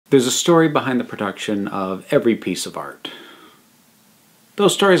There's a story behind the production of every piece of art.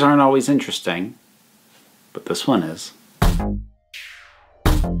 Those stories aren't always interesting, but this one is.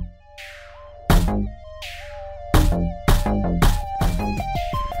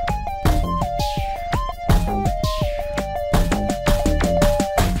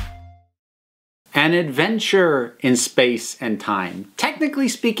 An adventure in space and time. Technically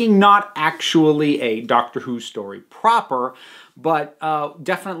speaking, not actually a Doctor Who story proper, but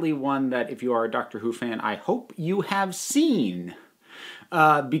definitely one that if you are a Doctor Who fan, I hope you have seen,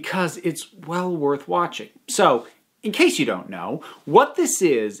 because it's well worth watching. So, in case you don't know, what this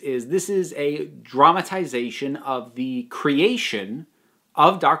is a dramatization of the creation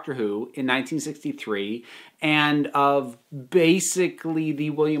of Doctor Who in 1963 and of basically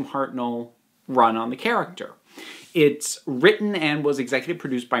the William Hartnell run on the character. It's written and was executive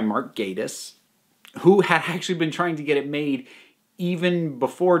produced by Mark Gatiss, who had actually been trying to get it made even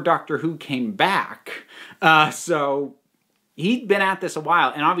before Doctor Who came back. So he'd been at this a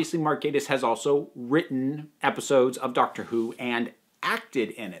while, and obviously Mark Gatiss has also written episodes of Doctor Who and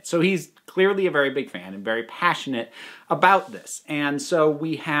acted in it. So he's clearly a very big fan and very passionate about this. And so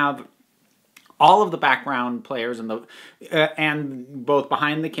we have all of the background players and both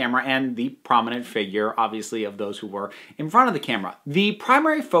behind the camera and the prominent figure, obviously, of those who were in front of the camera. The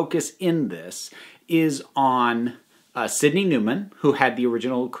primary focus in this is on Sydney Newman, who had the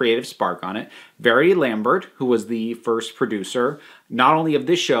original creative spark on it, Verity Lambert, who was the first producer, not only of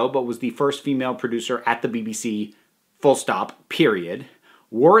this show, but was the first female producer at the BBC, full stop, period.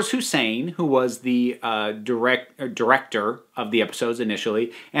 Wars Hussein, who was the director of the episodes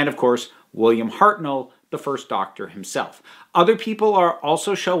initially, and of course, William Hartnell, the first Doctor himself. Other people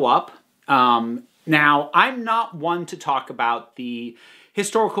also show up. Now, I'm not one to talk about the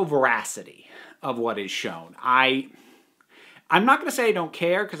historical veracity of what is shown. I'm not going to say I don't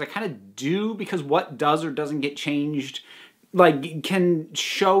care, because I kind of do, because what does or doesn't get changed can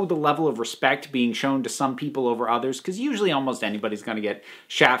show the level of respect being shown to some people over others, because usually almost anybody's going to get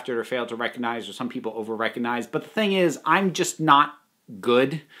shafted or fail to recognize, or some people over-recognize. But the thing is, I'm just not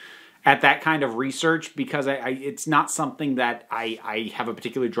good at that kind of research, because it's not something that I have a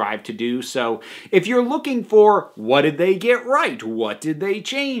particular drive to do. So if you're looking for what did they get right, what did they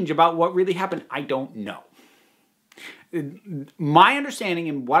change about what really happened, I don't know. My understanding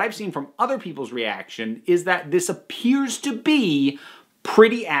and what I've seen from other people's reaction is that this appears to be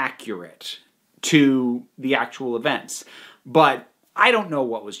pretty accurate to the actual events. But I don't know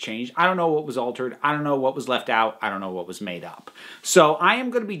what was changed. I don't know what was altered. I don't know what was left out. I don't know what was made up. So I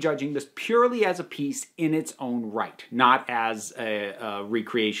am going to be judging this purely as a piece in its own right, not as a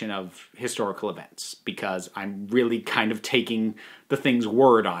recreation of historical events, because I'm really kind of taking the thing's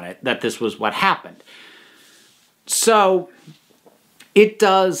word on it that this was what happened. So it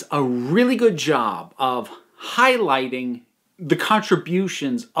does a really good job of highlighting the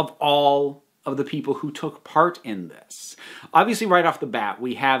contributions of all of the people who took part in this. Obviously, right off the bat,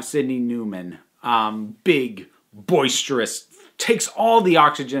 we have Sydney Newman, big, boisterous, takes all the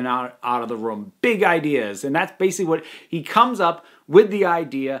oxygen out of the room, big ideas, and that's basically what he comes up with, the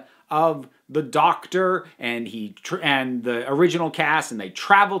idea of the Doctor and the original cast, and they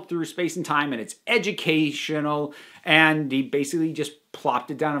traveled through space and time, and it's educational, and he basically just plopped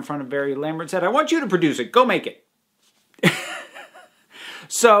it down in front of Verity Lambert and said, I want you to produce it, go make it.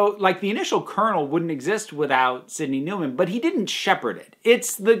 So, the initial kernel wouldn't exist without Sydney Newman, but he didn't shepherd it.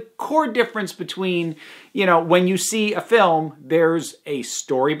 It's the core difference between, when you see a film, there's a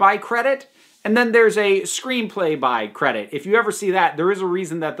story by credit, and then there's a screenplay by credit. If you ever see that, there is a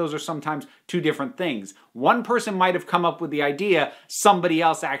reason that those are sometimes two different things. One person might have come up with the idea, somebody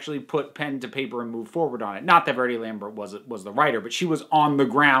else actually put pen to paper and moved forward on it. Not that Verity Lambert was the writer, but she was on the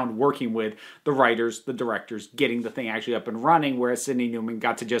ground working with the writers, the directors, getting the thing actually up and running, whereas Sydney Newman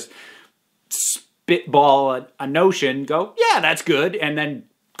got to just spitball a notion, go, yeah, that's good, and then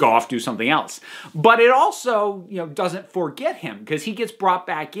go off, do something else. But it also, doesn't forget him, because he gets brought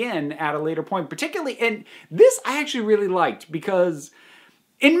back in at a later point, particularly, and this I actually really liked, because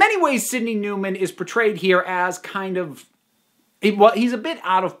in many ways Sydney Newman is portrayed here as kind of, he's a bit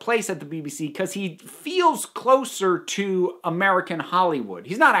out of place at the BBC, because he feels closer to American Hollywood.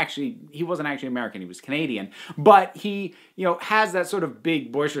 He wasn't actually American, he was Canadian, but he, has that sort of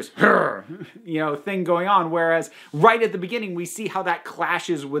big, boisterous, thing going on, whereas right at the beginning we see how that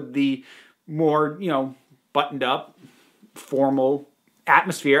clashes with the more, buttoned up, formal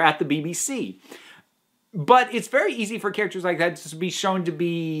atmosphere at the BBC. But it's very easy for characters like that to be shown to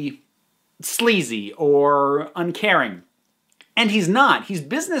be sleazy or uncaring. And he's not. He's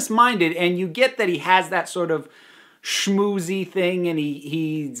business-minded, and you get that he has that sort of schmoozy thing, and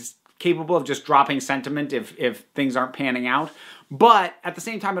he's capable of just dropping sentiment if things aren't panning out. But at the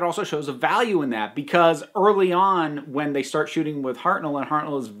same time, it also shows a value in that, because early on, when they start shooting with Hartnell, and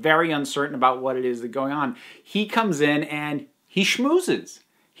Hartnell is very uncertain about what it is that's going on, he comes in and he schmoozes.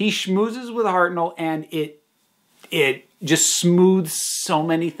 He schmoozes with Hartnell, and it just smooths so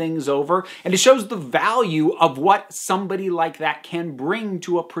many things over, and it shows the value of what somebody like that can bring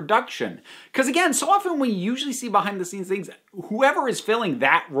to a production. Because again, so often we usually see behind the scenes things, whoever is filling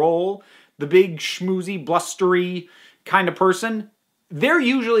that role, the big schmoozy, blustery kind of person, they're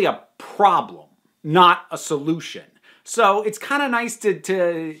usually a problem, not a solution. So it's kind of nice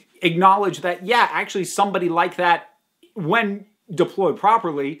to acknowledge that, yeah, actually somebody like that, when deployed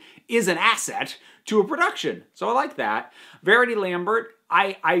properly, is an asset to a production. So I like that. Verity Lambert,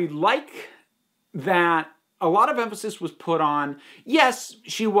 I like that a lot of emphasis was put on, yes,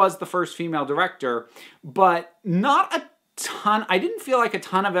 she was the first female director, but not a ton, I didn't feel like a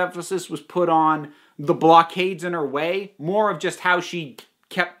ton of emphasis was put on the blockades in her way, more of just how she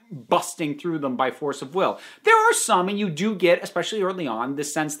kept busting through them by force of will. There are some, and you do get, especially early on,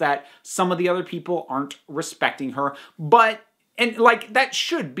 this sense that some of the other people aren't respecting her, but and like, that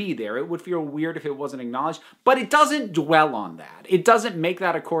should be there. It would feel weird if it wasn't acknowledged, but it doesn't dwell on that. It doesn't make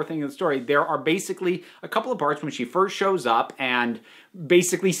that a core thing of the story. There are basically a couple of parts when she first shows up and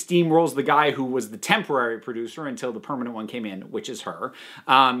basically steamrolls the guy who was the temporary producer until the permanent one came in, which is her,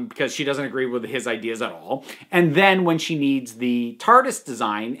 because she doesn't agree with his ideas at all. And then when she needs the TARDIS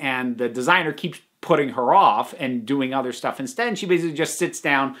design and the designer keeps putting her off and doing other stuff instead, she basically just sits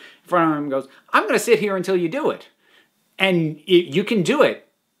down in front of him and goes, I'm going to sit here until you do it. And you can do it,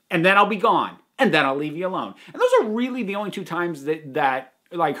 and then I'll be gone, and then I'll leave you alone. And those are really the only two times that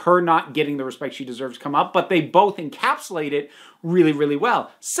like, her not getting the respect she deserves come up, but they both encapsulate it really, really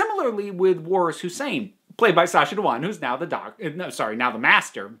well. Similarly with Waris Hussein, played by Sacha Dhawan, who's now now the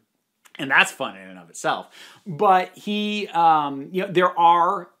Master, and that's fun in and of itself. But he, there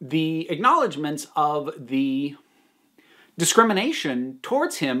are the acknowledgments of the discrimination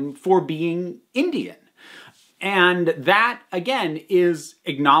towards him for being Indian. And that, again, is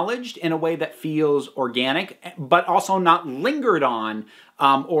acknowledged in a way that feels organic, but also not lingered on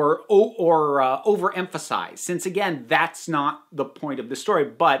or overemphasized. Since, again, that's not the point of the story.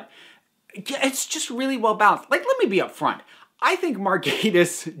 But it's just really well balanced. Like, let me be upfront. I think Mark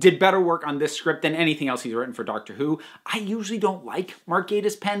Gatiss did better work on this script than anything else he's written for Doctor Who. I usually don't like Mark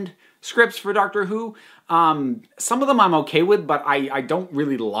Gatiss penned scripts for Doctor Who. Some of them I'm okay with, but I don't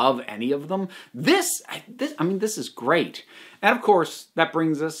really love any of them. This is great. And of course, that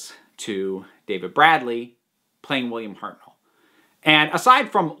brings us to David Bradley playing William Hartnell. And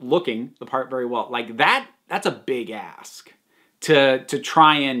aside from looking the part very well, like that's a big ask to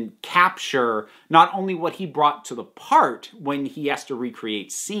try and capture not only what he brought to the part when he has to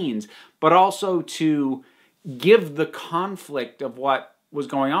recreate scenes, but also to give the conflict of what was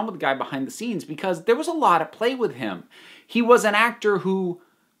going on with the guy behind the scenes, because there was a lot at play with him. He was an actor who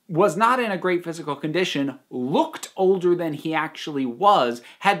was not in a great physical condition, looked older than he actually was,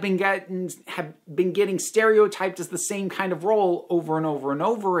 had been getting stereotyped as the same kind of role over and over and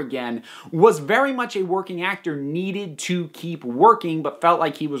over again, was very much a working actor, needed to keep working, but felt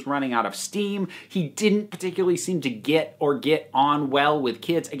like he was running out of steam. He didn't particularly seem to get on well with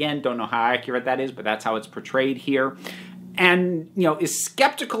kids. Again, don't know how accurate that is, but that's how it's portrayed here. And, is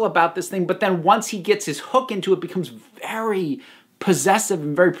skeptical about this thing, but then once he gets his hook into it, becomes very possessive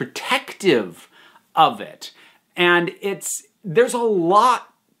and very protective of it. And there's a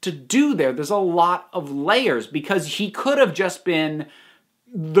lot to do there. There's a lot of layers, because he could have just been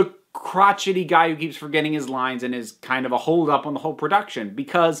the crotchety guy who keeps forgetting his lines and is kind of a hold-up on the whole production.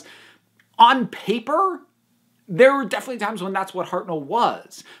 Because on paper, there were definitely times when that's what Hartnell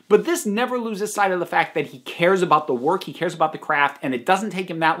was. But this never loses sight of the fact that he cares about the work, he cares about the craft, and it doesn't take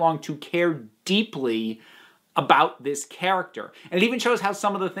him that long to care deeply about this character. And it even shows how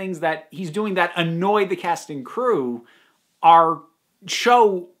some of the things that he's doing that annoy the cast and crew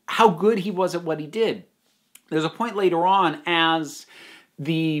show how good he was at what he did. There's a point later on as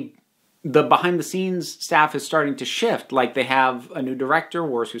the behind-the-scenes staff is starting to shift. Like, they have a new director,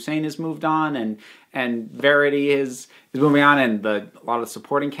 Waris Hussein has moved on, and Verity is moving on, and a lot of the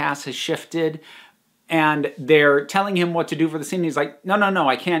supporting cast has shifted. And they're telling him what to do for the scene. He's like, no,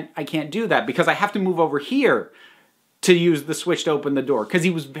 I can't do that, because I have to move over here to use the switch to open the door. Because he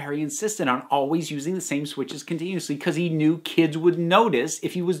was very insistent on always using the same switches continuously, because he knew kids would notice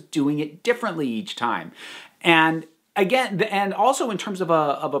if he was doing it differently each time. And again, and also in terms of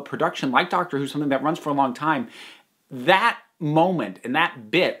a production like Doctor Who, something that runs for a long time, that moment and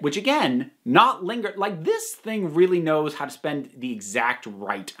that bit, which again, not linger, like this thing really knows how to spend the exact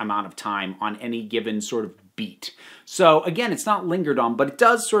right amount of time on any given sort of beat. So again, it's not lingered on, but it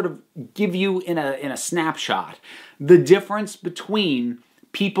does sort of give you in a snapshot the difference between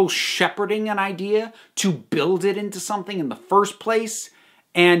people shepherding an idea to build it into something in the first place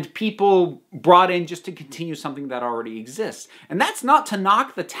and people brought in just to continue something that already exists. And that's not to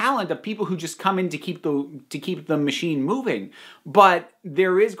knock the talent of people who just come in to keep the machine moving, but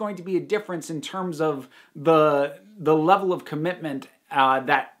there is going to be a difference in terms of the level of commitment and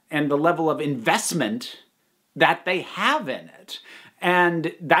the level of investment that they have in it.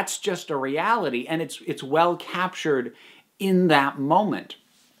 And that's just a reality, and it's well captured in that moment.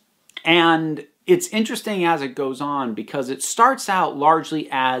 And it's interesting as it goes on because it starts out largely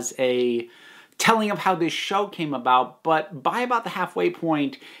as a telling of how this show came about, but by about the halfway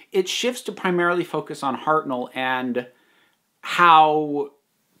point, it shifts to primarily focus on Hartnell and how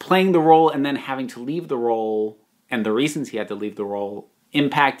playing the role and then having to leave the role and the reasons he had to leave the role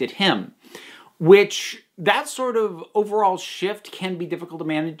impacted him. Which, that sort of overall shift can be difficult to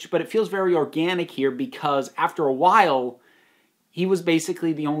manage, but it feels very organic here because after a while, he was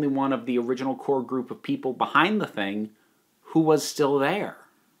basically the only one of the original core group of people behind the thing who was still there.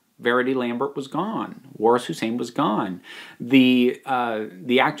 Verity Lambert was gone. Waris Hussein was gone. The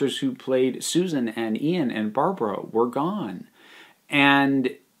actors who played Susan and Ian and Barbara were gone.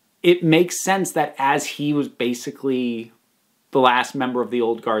 And it makes sense that as he was basically the last member of the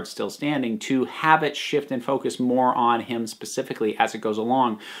old guard still standing, to have it shift and focus more on him specifically as it goes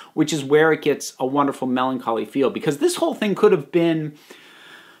along, which is where it gets a wonderful melancholy feel. Because this whole thing could have been,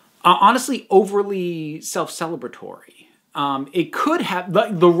 honestly, overly self-celebratory. It could have,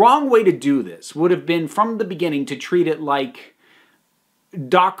 the wrong way to do this would have been from the beginning to treat it like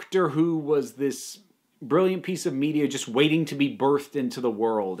Doctor Who was this brilliant piece of media just waiting to be birthed into the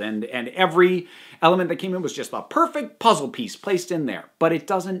world, and every element that came in was just a perfect puzzle piece placed in there. But it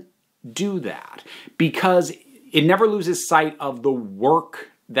doesn't do that because it never loses sight of the work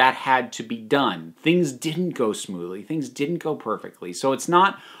that had to be done. Things didn't go smoothly. Things didn't go perfectly. So it's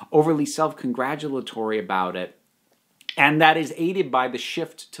not overly self-congratulatory about it. And that is aided by the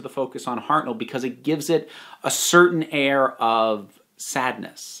shift to the focus on Hartnell because it gives it a certain air of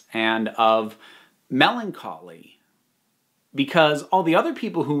sadness and of melancholy, because all the other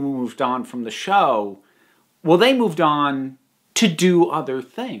people who moved on from the show, well, they moved on to do other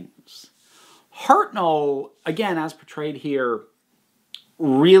things. Hartnell, again, as portrayed here,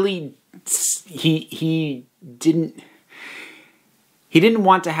 really, he didn't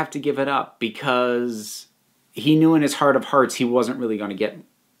want to have to give it up because he knew in his heart of hearts he wasn't really going to get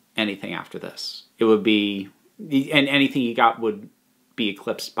anything after this. It would be, and anything he got would be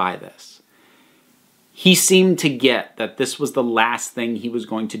eclipsed by this. He seemed to get that this was the last thing he was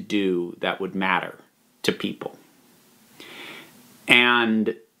going to do that would matter to people.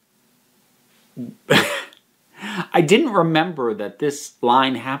 And I didn't remember that this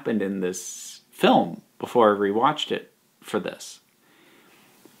line happened in this film before I rewatched it for this.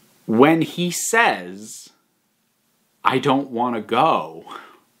 When he says, "I don't want to go,"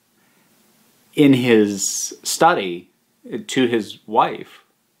 in his study to his wife,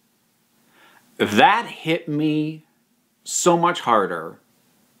 that hit me so much harder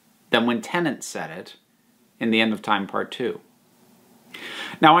than when Tennant said it in The End of Time Part 2.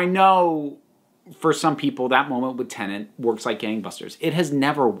 Now, I know for some people that moment with Tennant works like gangbusters. It has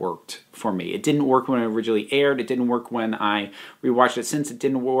never worked for me. It didn't work when it originally aired. It didn't work when I rewatched it since. It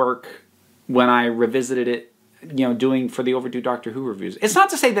didn't work when I revisited it, you know, doing for the Overdue Doctor Who reviews. It's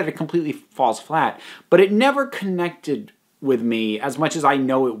not to say that it completely falls flat, but it never connected with me as much as I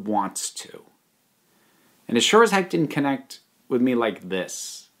know it wants to. And it sure as heck didn't connect with me like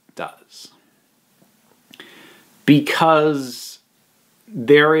this does. Because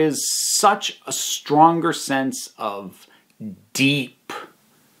there is such a stronger sense of deep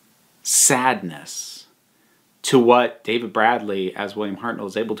sadness to what David Bradley as William Hartnell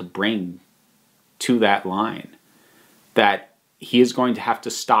is able to bring to that line, that he is going to have to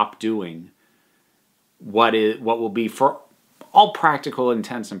stop doing what will be, for all practical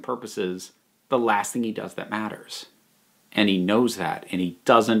intents and purposes, the last thing he does that matters. And he knows that, and he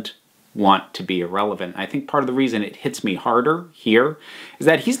doesn't want to be irrelevant. I think part of the reason it hits me harder here is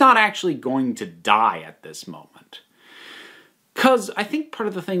that he's not actually going to die at this moment. Because I think part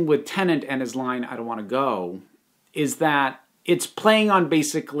of the thing with Tennant and his line, "I don't want to go," is that it's playing on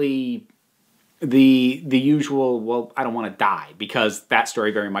basically the usual, well, I don't want to die, because that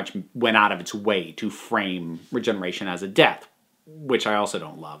story very much went out of its way to frame regeneration as a death. which I also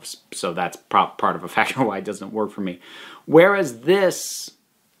don't love. So that's part of a factor why it doesn't work for me. Whereas this,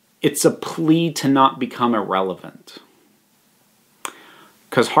 it's a plea to not become irrelevant.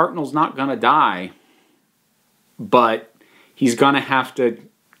 Because Hartnell's not going to die, but he's going to have to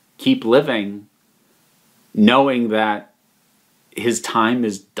keep living knowing that his time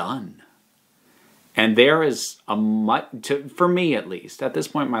is done. And there is a much, for me at least, at this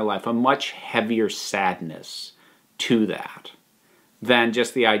point in my life, a much heavier sadness to that than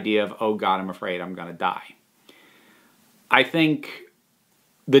just the idea of, oh God, I'm afraid I'm going to die. I think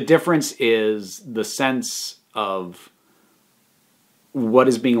the difference is the sense of what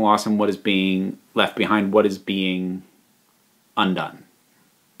is being lost and what is being left behind, what is being undone.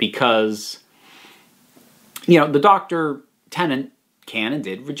 Because, you know, the Doctor Tennant can and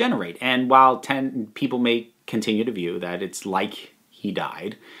did regenerate. And while people may continue to view that it's like he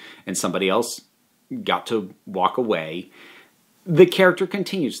died and somebody else got to walk away, the character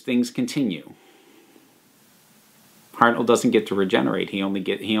continues. Things continue. Hartnell doesn't get to regenerate. He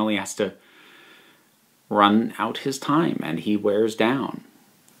only has to run out his time, and he wears down.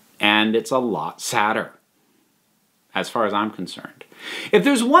 And it's a lot sadder, as far as I'm concerned. If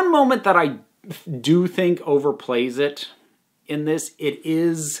there's one moment that I do think overplays it in this, it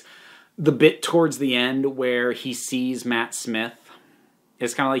is the bit towards the end where he sees Matt Smith.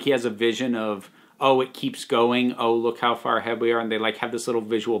 It's kind of like he has a vision of, oh, it keeps going. Oh, look how far ahead we are. And they like have this little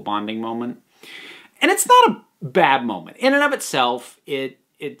visual bonding moment. And it's not a bad moment. In and of itself,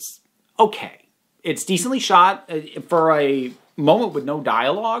 it's okay. It's decently shot. For a moment with no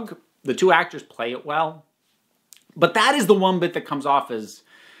dialogue, the two actors play it well. But that is the one bit that comes off as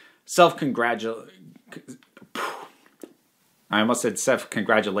self-congratulatory. I almost said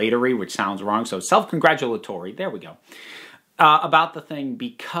self-congratulatory, which sounds wrong. So self-congratulatory, there we go, about the thing,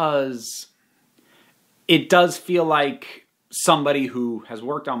 because it does feel like somebody who has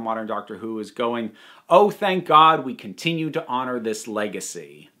worked on modern Doctor Who is going, oh, thank God we continue to honor this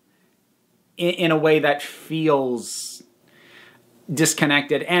legacy in a way that feels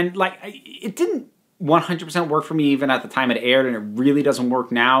disconnected. And like, it didn't 100% work for me even at the time it aired, and it really doesn't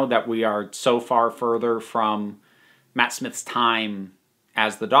work now that we are so far further from Matt Smith's time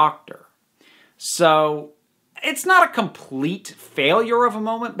as the Doctor. So it's not a complete failure of a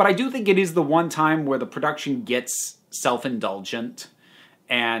moment, but I do think it is the one time where the production gets self-indulgent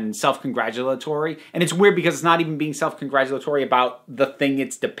and self-congratulatory. And it's weird because it's not even being self-congratulatory about the thing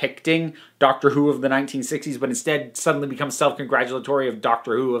it's depicting, Doctor Who of the 1960s, but instead suddenly becomes self-congratulatory of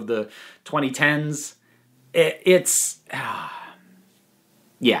Doctor Who of the 2010s. It's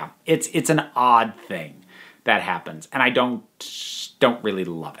an odd thing that happens, and I don't really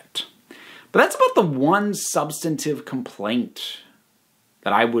love it. But that's about the one substantive complaint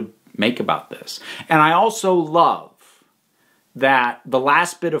that I would make about this. And I also love that the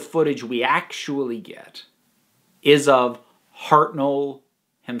last bit of footage we actually get is of Hartnell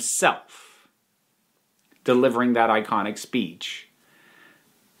himself delivering that iconic speech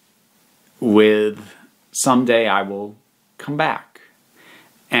with, someday I will come back.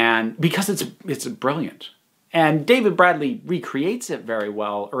 And because it's brilliant. And David Bradley recreates it very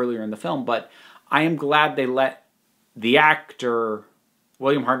well earlier in the film, but I am glad they let the actor,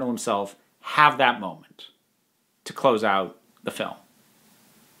 William Hartnell himself, have that moment to close out the film.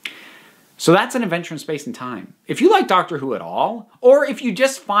 So that's an adventure in space and time. If you like Doctor Who at all, or if you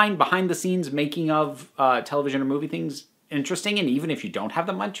just find behind-the-scenes making of television or movie things interesting, and even if you don't have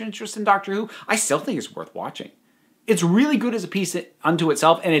that much interest in Doctor Who, I still think it's worth watching. It's really good as a piece unto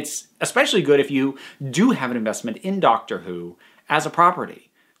itself, and it's especially good if you do have an investment in Doctor Who as a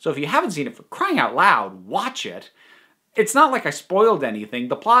property. So if you haven't seen it, for crying out loud, watch it. It's not like I spoiled anything.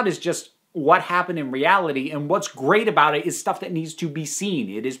 The plot is just what happened in reality, and what's great about it is stuff that needs to be seen.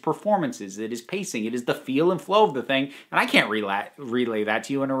 It is performances, it is pacing, it is the feel and flow of the thing, and I can't relay that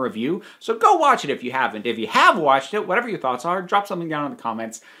to you in a review, so go watch it if you haven't. If you have watched it, whatever your thoughts are, drop something down in the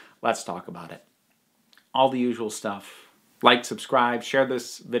comments. Let's talk about it. All the usual stuff. Like, subscribe, share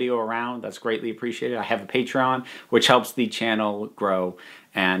this video around. That's greatly appreciated. I have a Patreon, which helps the channel grow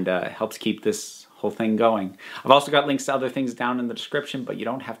and helps keep this whole thing going. I've also got links to other things down in the description, but you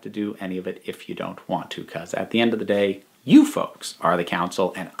don't have to do any of it if you don't want to, because at the end of the day, you folks are the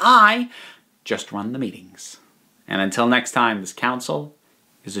council, and I just run the meetings. And until next time, this council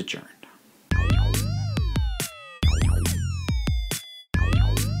is adjourned.